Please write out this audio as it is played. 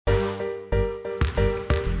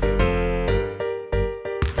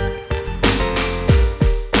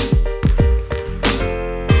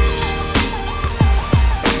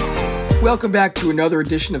Welcome back to another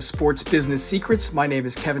edition of Sports Business Secrets. My name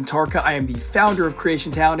is Kevin Tarka. I am the founder of Creation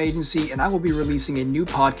Talent Agency, and I will be releasing a new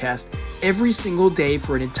podcast every single day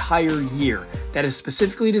for an entire year that is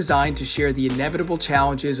specifically designed to share the inevitable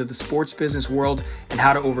challenges of the sports business world and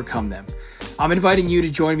how to overcome them. I'm inviting you to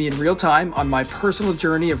join me in real time on my personal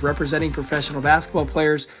journey of representing professional basketball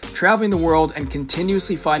players, traveling the world, and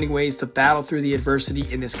continuously finding ways to battle through the adversity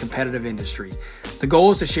in this competitive industry. The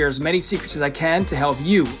goal is to share as many secrets as I can to help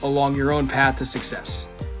you along your own path to success.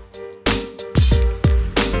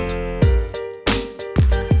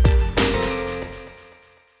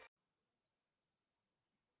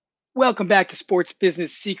 Welcome back to Sports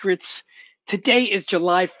Business Secrets. Today is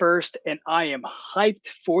July 1st, and I am hyped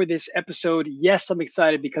for this episode. Yes, I'm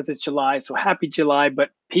excited because it's July, so happy July. But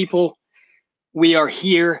people, we are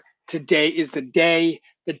here. Today is the day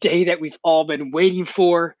that we've all been waiting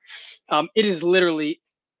for. It is literally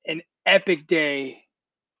an epic day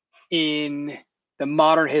in the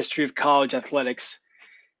modern history of college athletics.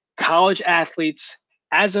 College athletes,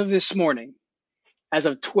 as of this morning, as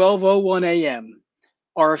of 12:01 a.m.,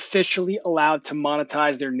 are officially allowed to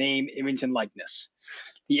monetize their name, image, and likeness.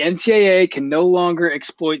 The NCAA can no longer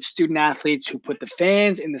exploit student athletes who put the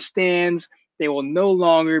fans in the stands. They will no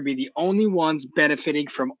longer be the only ones benefiting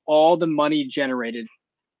from all the money generated.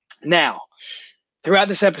 Now, throughout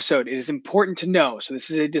this episode, it is important to know, so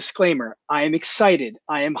this is a disclaimer, I am excited,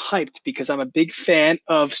 I am hyped because I'm a big fan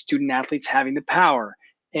of student athletes having the power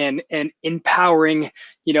and empowering,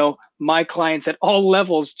 my clients at all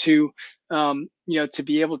levels to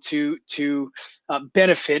be able to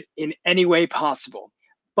benefit in any way possible.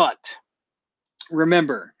 But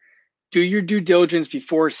remember, do your due diligence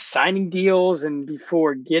before signing deals and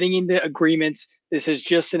before getting into agreements. This is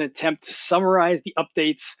just an attempt to summarize the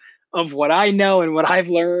updates of what I know and what I've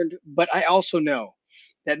learned. But I also know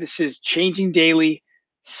that this is changing daily,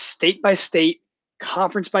 state by state,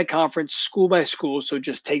 conference by conference, school by school. So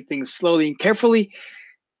just take things slowly and carefully,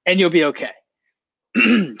 and you'll be okay.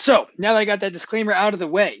 So now that I got that disclaimer out of the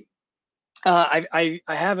way, I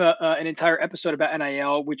have an entire episode about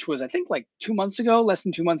NIL, which was, I think, like 2 months ago, less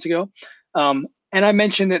than 2 months ago. And I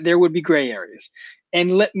mentioned that there would be gray areas.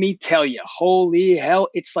 And let me tell you, holy hell,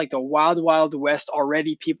 it's like the wild, wild west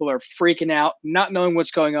already. People are freaking out, not knowing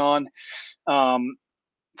what's going on.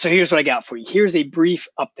 So here's what I got for you. Here's a brief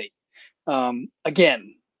update.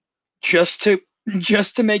 Again, just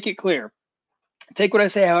to make it clear, take what I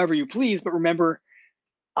say however you please, but remember,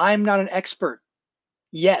 I'm not an expert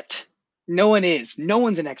yet. No one is. No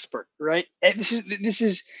one's an expert, right? This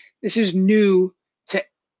is new to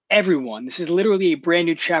everyone. This is literally a brand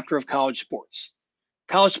new chapter of college sports.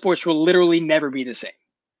 College sports will literally never be the same.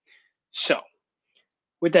 So,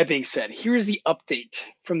 with that being said, here's the update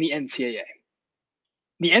from the NCAA.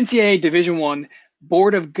 The NCAA Division I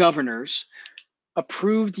Board of Governors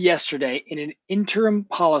approved yesterday in an interim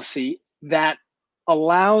policy that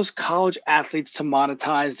allows college athletes to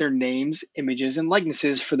monetize their names, images, and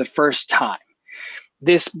likenesses for the first time.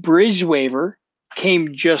 This bridge waiver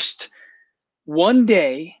came just one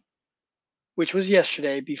day, which was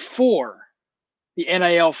yesterday, before the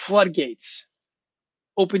NIL floodgates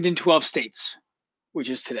opened in 12 states, which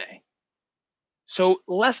is today. So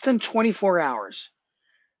less than 24 hours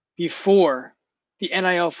before the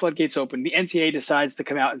NIL floodgates open, the NCAA decides to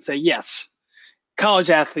come out and say, yes, college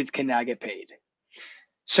athletes can now get paid.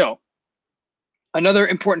 So another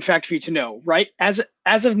important fact for you to know, right? As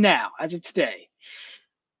of now, as of today,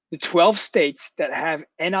 the 12 states that have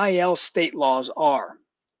NIL state laws are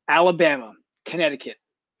Alabama, Connecticut,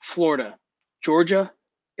 Florida, Georgia,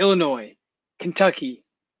 Illinois, Kentucky,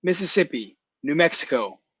 Mississippi, New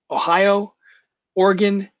Mexico, Ohio,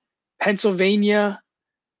 Oregon, Pennsylvania,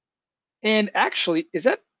 and actually, is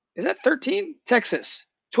that 13? Texas,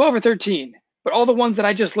 12 or 13. But all the ones that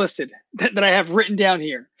I just listed that I have written down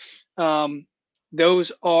here,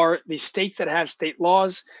 those are the states that have state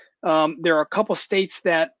laws. There are a couple states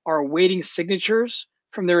that are awaiting signatures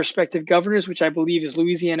from their respective governors, which I believe is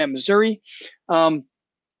Louisiana and Missouri.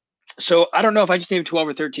 So I don't know if I just named 12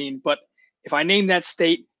 or 13, but if I name that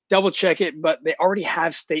state, double check it, but they already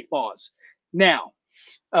have state laws. Now,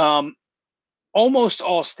 almost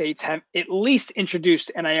all states have at least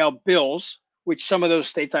introduced NIL bills, which some of those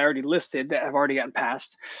states I already listed that have already gotten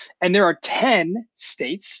passed. And there are 10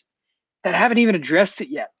 states that haven't even addressed it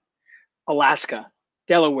yet. Alaska,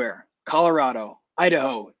 Delaware, Colorado,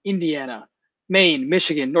 Idaho, Indiana, Maine,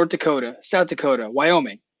 Michigan, North Dakota, South Dakota,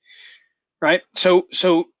 Wyoming, right? So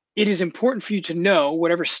it is important for you to know,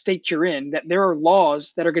 whatever state you're in, that there are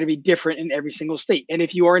laws that are going to be different in every single state. And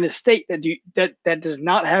if you are in a state that does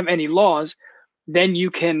not have any laws, Then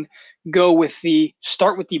you can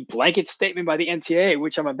start with the blanket statement by the NCAA,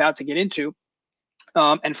 which I'm about to get into,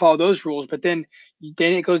 and follow those rules. But then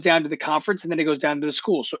it goes down to the conference, and then it goes down to the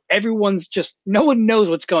school. So no one knows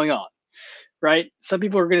what's going on, right? Some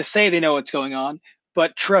people are going to say they know what's going on,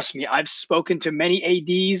 but trust me, I've spoken to many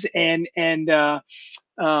ADs and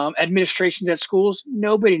administrations at schools.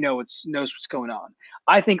 Nobody knows what's going on.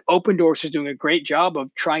 I think Open Doors is doing a great job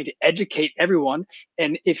of trying to educate everyone.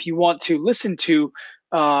 And if you want to listen to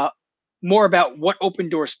uh, more about what Open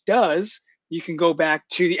Doors does, you can go back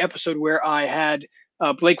to the episode where I had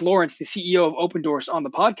Blake Lawrence, the CEO of Open Doors, on the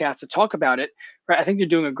podcast to talk about it. Right? I think they're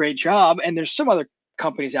doing a great job, and there's some other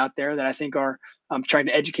companies out there that I think are trying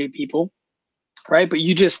to educate people, right? But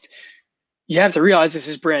you have to realize this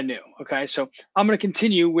is brand new. Okay, so I'm going to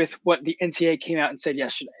continue with what the NCAA came out and said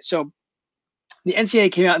yesterday. So the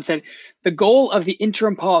NCAA came out and said the goal of the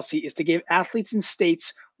interim policy is to give athletes in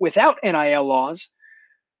states without NIL laws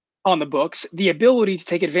on the books the ability to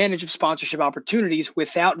take advantage of sponsorship opportunities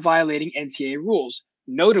without violating NCAA rules.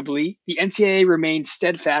 Notably, the NCAA remains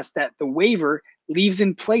steadfast that the waiver leaves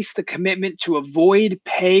in place the commitment to avoid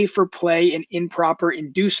pay for play and improper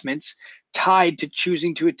inducements tied to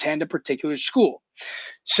choosing to attend a particular school.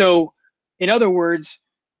 So, in other words,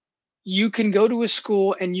 you can go to a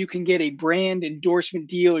school and you can get a brand endorsement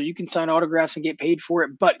deal, or you can sign autographs and get paid for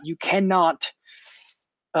it, but you cannot,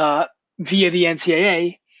 via the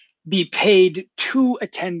NCAA, be paid to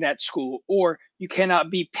attend that school, or you cannot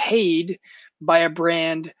be paid by a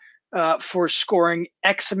brand for scoring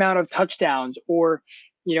X amount of touchdowns, or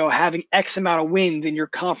having X amount of wins in your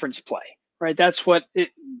conference play. Right, that's what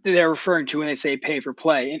they're referring to when they say pay for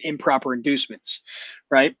play and improper inducements.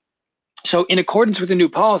 Right. So, in accordance with the new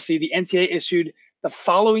policy, the NCAA issued the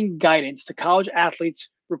following guidance to college athletes,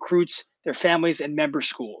 recruits, their families, and member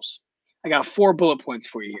schools. I got 4 bullet points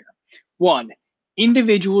for you here. 1,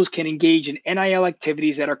 individuals can engage in NIL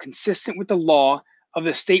activities that are consistent with the law of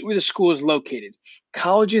the state where the school is located.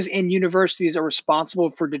 Colleges and universities are responsible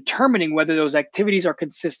for determining whether those activities are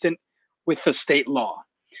consistent with the state law.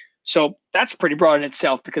 So that's pretty broad in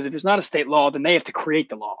itself, because if there's not a state law, then they have to create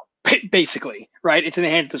the law, basically, right? It's in the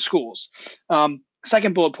hands of the schools.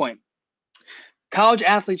 Second bullet point, college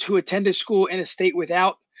athletes who attend a school in a state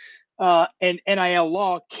without an NIL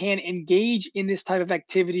law can engage in this type of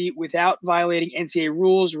activity without violating NCAA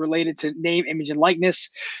rules related to name, image, and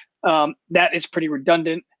likeness. That is pretty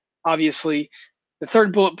redundant, obviously. The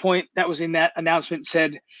third bullet point that was in that announcement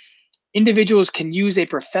said individuals can use a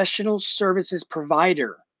professional services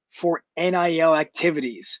provider for NIL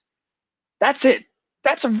activities. That's it.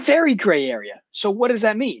 That's a very gray area. So what does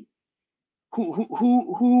that mean?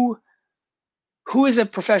 Who is a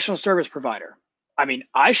professional service provider? I mean,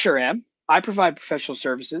 I sure am. I provide professional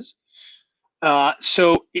services.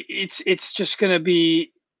 So it's just going to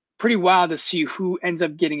be pretty wild to see who ends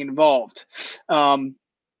up getting involved. And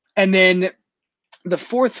then the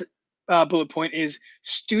fourth bullet point is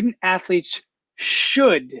student athletes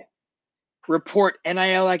should report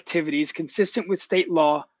NIL activities consistent with state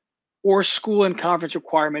law or school and conference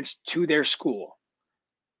requirements to their school.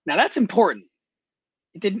 Now that's important.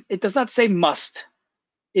 It does not say must.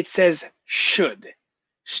 It says should.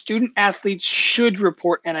 Student athletes should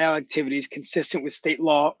report NIL activities consistent with state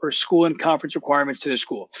law or school and conference requirements to their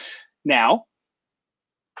school. Now,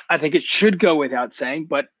 I think it should go without saying,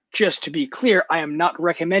 but just to be clear, I am not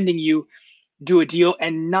recommending you do a deal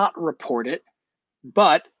and not report it,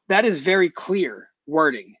 but that is very clear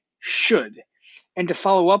wording, should. And to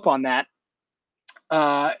follow up on that,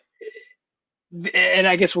 and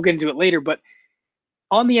I guess we'll get into it later, but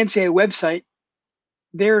on the NCAA website,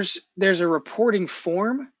 there's a reporting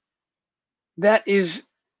form that is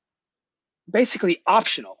basically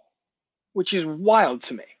optional, which is wild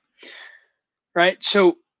to me, right?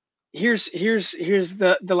 So here's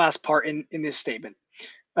the last part in this statement.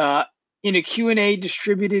 In a Q&A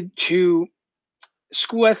distributed to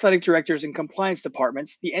school athletic directors and compliance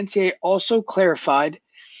departments, the NCAA also clarified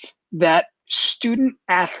that student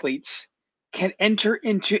athletes can enter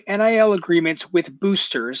into NIL agreements with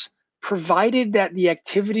boosters, provided that the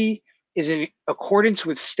activity is in accordance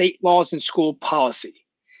with state laws and school policy.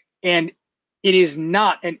 And it is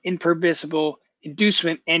not an impermissible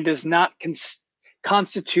inducement and does not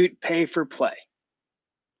constitute pay for play.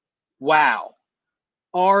 Wow.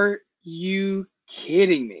 Are you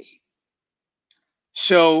kidding me?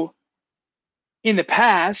 So in the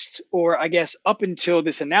past, or I guess up until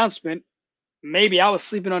this announcement, maybe I was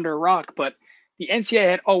sleeping under a rock, but the NCAA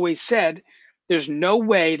had always said there's no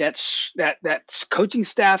way that coaching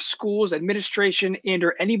staff, schools, administration, and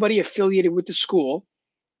or anybody affiliated with the school,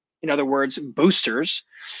 in other words, boosters,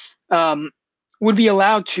 would be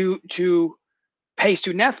allowed to pay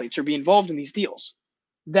student athletes or be involved in these deals.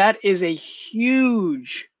 That is a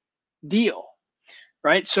huge deal,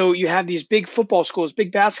 right? So you have these big football schools,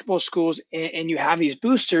 big basketball schools, and you have these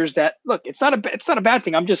boosters that look. It's not a bad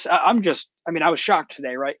thing. I mean, I was shocked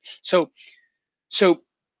today, right? So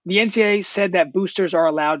the NCAA said that boosters are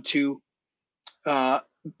allowed to uh,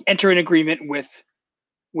 enter an agreement with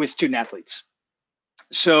student athletes.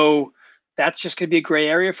 So that's just going to be a gray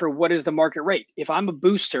area for what is the market rate. If I'm a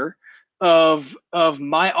booster of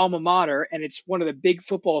my alma mater and it's one of the big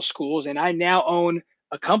football schools, and I now own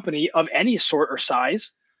a company of any sort or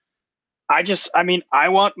size, I mean, I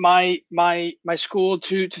want my school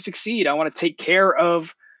to succeed. I want to take care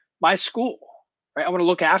of my school, right? I want to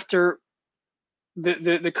look after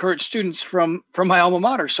the current students from my alma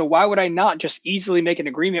mater. So why would I not just easily make an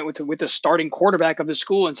agreement with the starting quarterback of the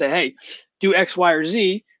school and say, hey, do X, Y, or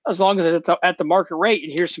Z as long as it's at the market rate,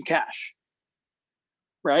 and here's some cash,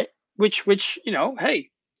 right? Which hey,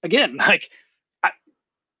 again, like I,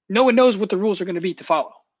 no one knows what the rules are going to be to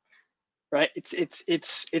follow, right? It's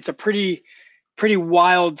a pretty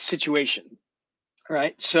wild situation,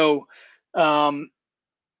 right? So again,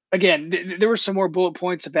 there were some more bullet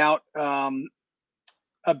points about like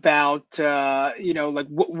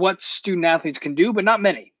what student athletes can do, but not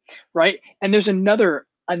many, right? And there's another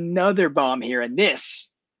bomb here, and this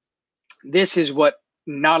is what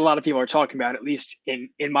not a lot of people are talking about, at least in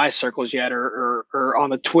my circles yet, or on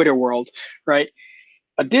the Twitter world, right?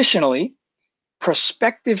 Additionally,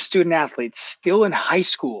 prospective student athletes still in high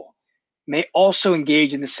school may also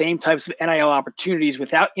engage in the same types of NIL opportunities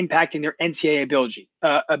without impacting their NCAA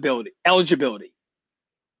eligibility.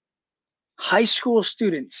 High school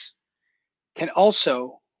students can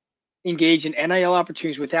also engage in NIL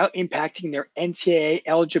opportunities without impacting their NCAA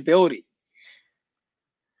eligibility.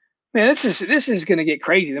 Man, this is going to get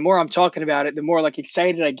crazy. The more I'm talking about it, the more like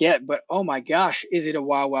excited I get. But oh my gosh, is it a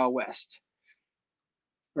wild, wild west?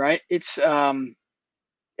 Right? It's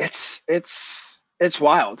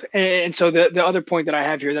wild. And so the other point that I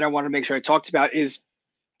have here that I want to make sure I talked about is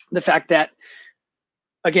the fact that,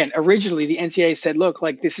 again, originally the NCAA said, look,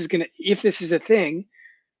 like if this is a thing,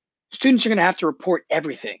 students are going to have to report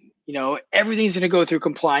everything. Everything's going to go through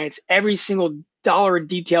compliance. Every single dollar in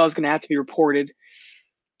detail is going to have to be reported.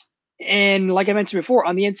 And like I mentioned before,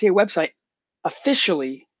 on the NCAA website,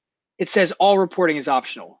 officially, it says all reporting is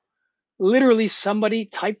optional. Literally, somebody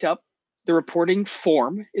typed up the reporting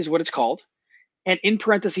form, is what it's called. And in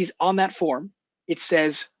parentheses on that form, it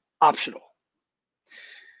says optional.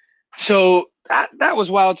 So that was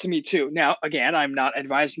wild to me too. Now, again, I'm not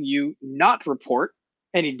advising you not report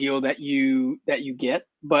any deal that you get,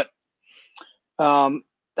 but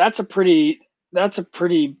that's a pretty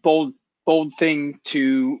bold thing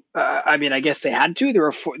to. I mean, I guess they had to.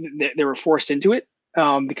 They were forced into it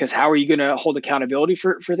because how are you going to hold accountability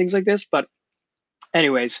for things like this? But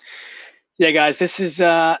anyways, yeah, guys, this is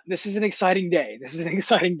an exciting day. This is an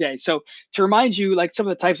exciting day. So to remind you, like some of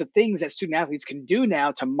the types of things that student athletes can do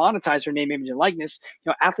now to monetize their name, image, and likeness,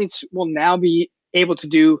 athletes will now be able to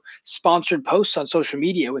do sponsored posts on social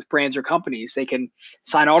media with brands or companies. They can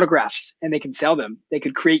sign autographs and they can sell them. They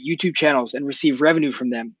could create YouTube channels and receive revenue from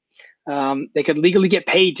them. They could legally get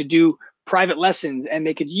paid to do private lessons, and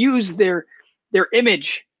they could use their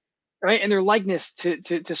image, right, and their likeness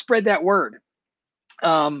to spread that word.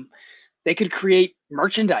 They could create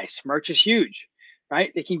merchandise. Merch is huge,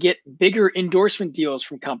 right? They can get bigger endorsement deals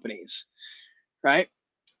from companies, right?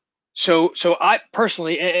 So I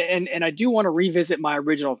personally, and I do want to revisit my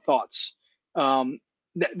original thoughts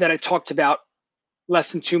that I talked about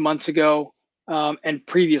less than 2 months ago and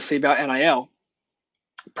previously about NIL.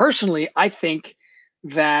 Personally, I think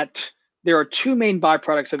that there are two main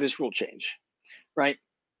byproducts of this rule change, right?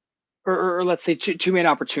 Or let's say two main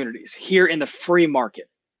opportunities here in the free market.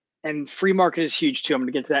 And free market is huge too. I'm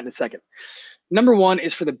going to get to that in a second. Number one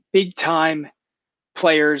is for the big time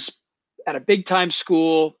players at a big time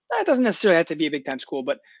school. That doesn't necessarily have to be a big time school,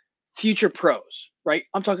 but future pros, right?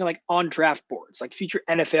 I'm talking like on draft boards, like future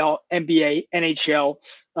NFL, NBA, NHL,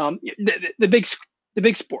 the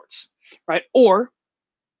big sports, right? Or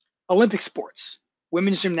Olympic sports,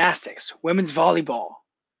 women's gymnastics, women's volleyball,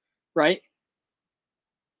 right?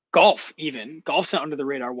 Golf, even golf's not under the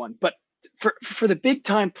radar one, but for the big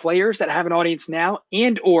time players that have an audience now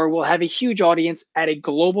and or will have a huge audience at a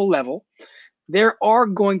global level, there are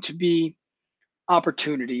going to be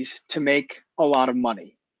opportunities to make a lot of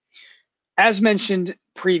money. As mentioned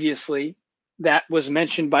previously, that was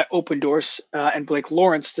mentioned by Opendorse and Blake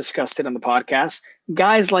Lawrence discussed it on the podcast.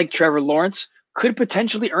 Guys like Trevor Lawrence could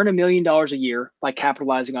potentially earn $1 million a year by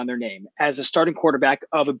capitalizing on their name as a starting quarterback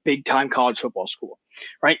of a big time college football school,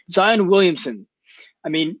 right? Zion Williamson, I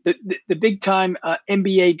mean, the big time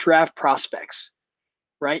NBA draft prospects,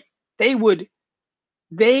 right? They would,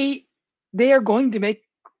 they, they are going to make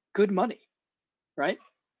good money, right?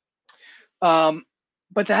 Um,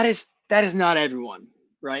 but that is not everyone,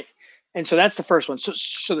 right? And so that's the first one.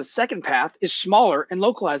 So the second path is smaller and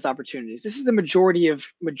localized opportunities. This is the majority of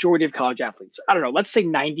college athletes. I don't know, let's say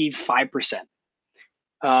 95%.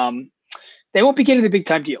 Um, they won't be getting the big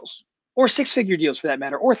time deals or six-figure deals for that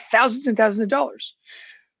matter, or thousands and thousands of dollars.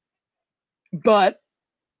 But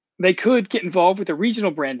they could get involved with a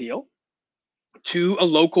regional brand deal to a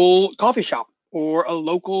local coffee shop or a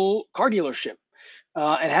local car dealership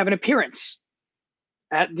and have an appearance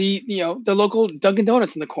at the local Dunkin'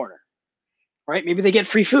 Donuts in the corner, right? Maybe they get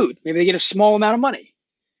free food. Maybe they get a small amount of money,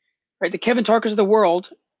 right? The Kevin Tarkers of the world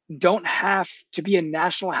don't have to be a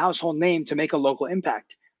national household name to make a local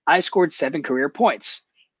impact. I scored 7 career points.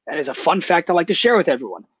 That is a fun fact I like to share with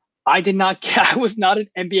everyone. I was not an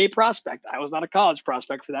NBA prospect. I was not a college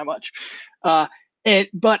prospect for that much.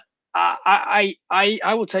 But I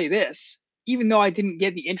will tell you this, even though I didn't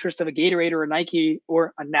get the interest of a Gatorade or a Nike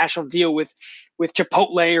or a national deal with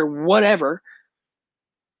Chipotle or whatever,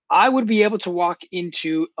 I would be able to walk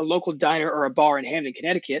into a local diner or a bar in Hamden,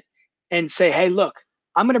 Connecticut, and say, "Hey, look,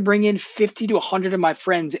 I'm going to bring in 50 to 100 of my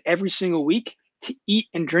friends every single week to eat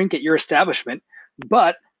and drink at your establishment,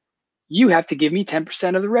 but you have to give me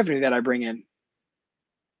 10% of the revenue that I bring in."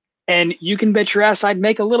 And you can bet your ass I'd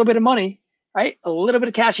make a little bit of money, right? A little bit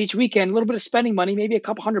of cash each weekend, a little bit of spending money, maybe a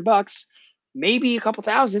couple $100, maybe a couple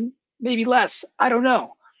thousand, maybe less. I don't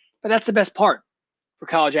know. But that's the best part for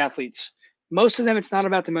college athletes. Most of them, it's not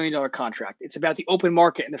about the $1 million contract. It's about the open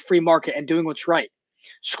market and the free market and doing what's right.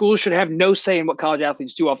 Schools should have no say in what college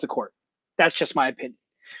athletes do off the court. That's just my opinion,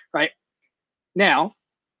 right? Now,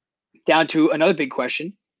 down to another big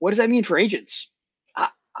question. What does that mean for agents?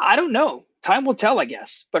 I don't know. Time will tell, I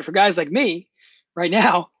guess. But for guys like me, right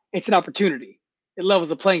now, it's an opportunity. It levels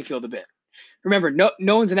the playing field a bit. Remember,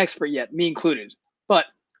 no one's an expert yet, me included. But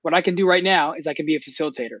what I can do right now is I can be a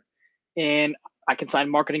facilitator, and I can sign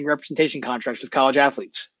marketing representation contracts with college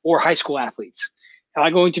athletes or high school athletes. Am I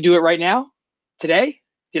going to do it right now? Today?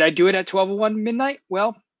 Did I do it at 12:01 midnight?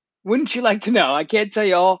 Well, wouldn't you like to know? I can't tell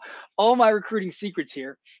you all my recruiting secrets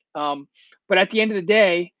here. But at the end of the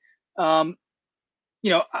day, um,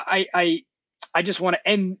 I just want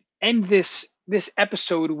to end this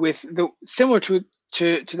episode with the similar to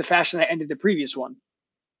the fashion I ended the previous one.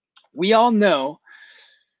 We all know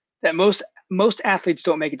that most athletes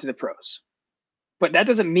don't make it to the pros, but that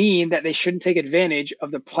doesn't mean that they shouldn't take advantage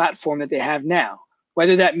of the platform that they have now.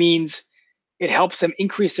 Whether that means it helps them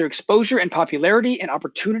increase their exposure and popularity and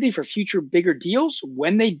opportunity for future bigger deals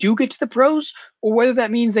when they do get to the pros, or whether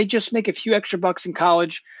that means they just make a few extra bucks in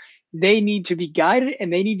college. They need to be guided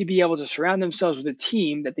and they need to be able to surround themselves with a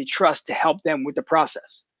team that they trust to help them with the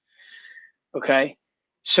process. Okay.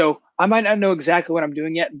 So I might not know exactly what I'm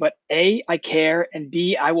doing yet, but A, I care, and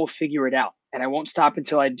B, I will figure it out. And I won't stop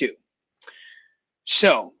until I do.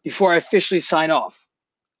 So before I officially sign off,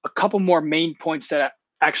 a couple more main points that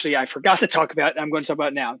I forgot to talk about, and I'm going to talk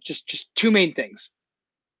about now. Just two main things.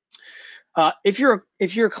 If you're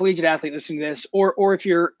a collegiate athlete listening to this, or if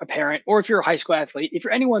you're a parent, or if you're a high school athlete, if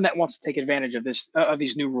you're anyone that wants to take advantage of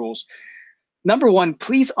these new rules, number one,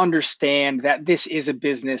 please understand that this is a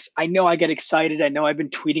business. I know I get excited. I know I've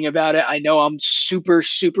been tweeting about it. I know I'm super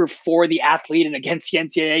for the athlete and against the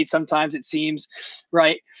NCAA. Sometimes it seems,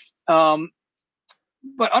 right?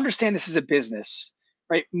 But understand this is a business,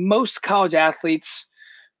 right? Most college athletes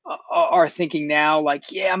are thinking now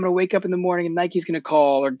like, yeah, I'm going to wake up in the morning and Nike's going to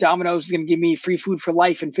call, or Domino's is going to give me free food for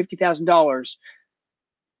life and $50,000.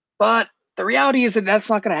 But the reality is that that's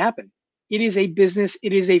not going to happen. It is a business.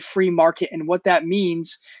 It is a free market. And what that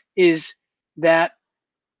means is that,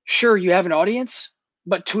 sure, you have an audience,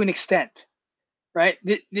 but to an extent, right?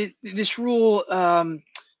 This rule,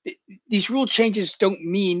 these rule changes don't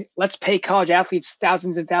mean let's pay college athletes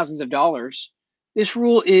thousands and thousands of dollars. This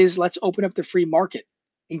rule is let's open up the free market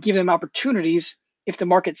and give them opportunities if the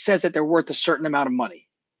market says that they're worth a certain amount of money,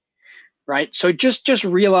 right? So just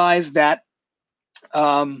realize that,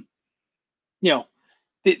 you know,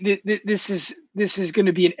 this is going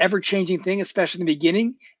to be an ever-changing thing, especially in the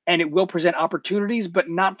beginning, and it will present opportunities, but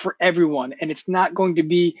not for everyone, and it's not going to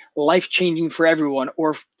be life-changing for everyone,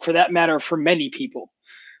 or for that matter, for many people,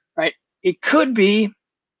 right? It could be,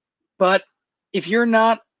 but if you're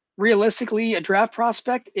not realistically a draft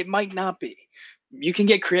prospect, it might not be. You can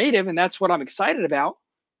get creative, and that's what I'm excited about,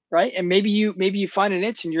 right? And maybe you find a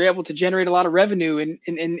niche and you're able to generate a lot of revenue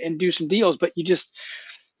and do some deals, but you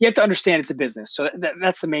have to understand it's a business. So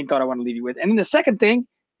that's the main thought I want to leave you with. And then the second thing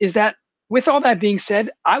is that with all that being said,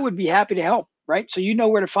 I would be happy to help, right? So you know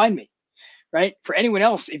where to find me, right? For anyone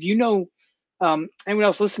else, if you know anyone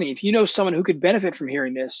else listening, if you know someone who could benefit from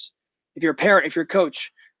hearing this, if you're a parent, if you're a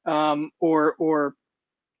coach, or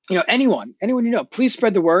anyone please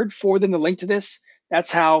spread the word, forward them the link to this.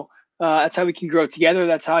 That's how we can grow together.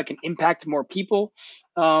 That's how I can impact more people.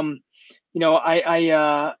 I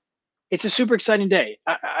It's a super exciting day.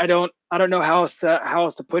 I don't know how else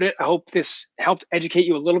to put it. I hope this helped educate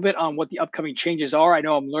you a little bit on what the upcoming changes are. I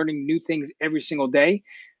know I'm learning new things every single day,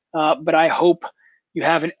 but I hope you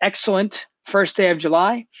have an excellent first day of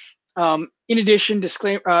July. In addition,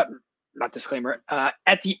 not disclaimer.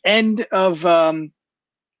 At the end of the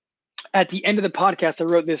podcast, I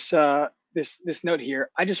wrote this note here.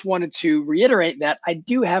 I just wanted to reiterate that I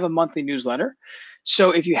do have a monthly newsletter.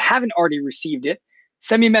 So if you haven't already received it,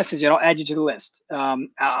 send me a message and I'll add you to the list. On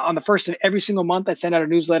the first of every single month, I send out a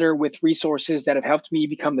newsletter with resources that have helped me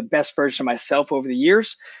become the best version of myself over the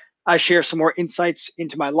years. I share some more insights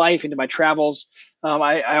into my life, into my travels.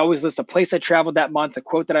 I always list a place I traveled that month, a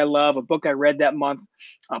quote that I love, a book I read that month,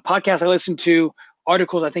 a podcast I listened to,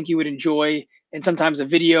 articles I think you would enjoy, and sometimes a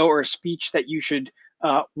video or a speech that you should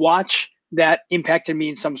watch that impacted me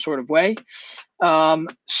in some sort of way.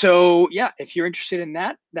 So yeah, if you're interested in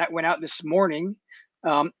that went out this morning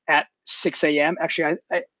at 6 a.m. Actually,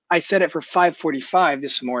 I set it for 5:45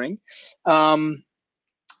 this morning.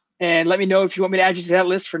 And let me know if you want me to add you to that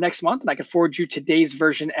list for next month, and I can forward you today's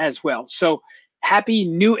version as well. So happy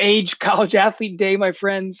New Age College Athlete Day, my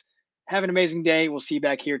friends. Have an amazing day. We'll see you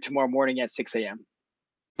back here tomorrow morning at 6 a.m.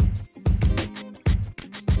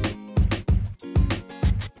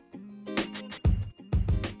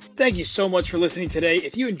 Thank you so much for listening today.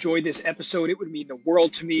 If you enjoyed this episode, it would mean the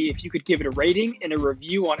world to me if you could give it a rating and a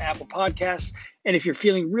review on Apple Podcasts. And if you're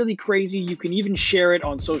feeling really crazy, you can even share it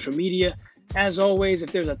on social media. As always,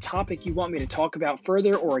 if there's a topic you want me to talk about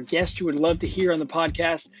further or a guest you would love to hear on the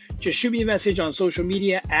podcast, just shoot me a message on social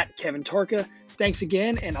media at Kevin Tarka. Thanks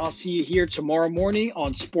again, and I'll see you here tomorrow morning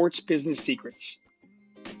on Sports Business Secrets.